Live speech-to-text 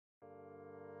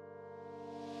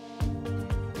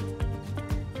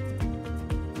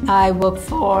I work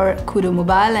for Koodo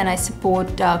Mobile and I support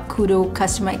Koodo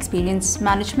Customer Experience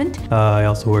Management. I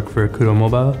also work for Koodo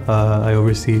Mobile. I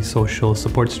oversee social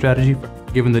support strategy.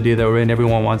 Given the day that we're in,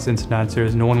 everyone wants instant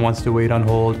answers. No one wants to wait on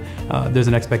hold. There's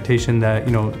an expectation that,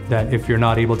 that if you're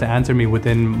not able to answer me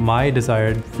within my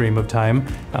desired frame of time,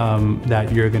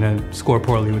 that you're gonna score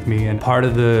poorly with me. And part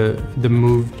of the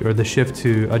move or the shift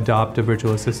to adopt a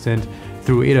virtual assistant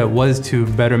through Ada was to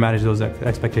better manage those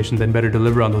expectations and better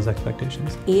deliver on those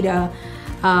expectations. Ada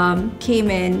came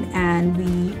in and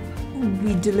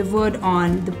we delivered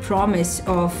on the promise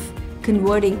of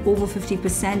converting over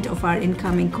 50% of our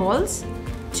incoming calls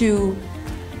to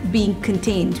being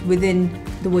contained within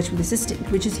the virtual assistant,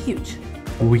 which is huge.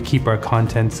 We keep our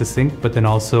content succinct, but then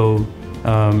also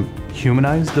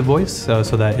humanize the voice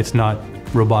so that it's not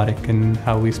robotic in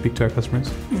how we speak to our customers.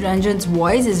 Ranjan's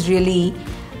voice is really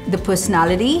the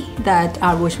personality that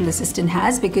our virtual assistant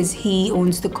has, because he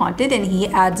owns the content and he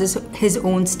adds his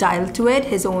own style to it,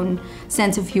 his own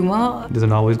sense of humor. It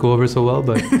doesn't always go over so well,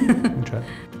 but we try.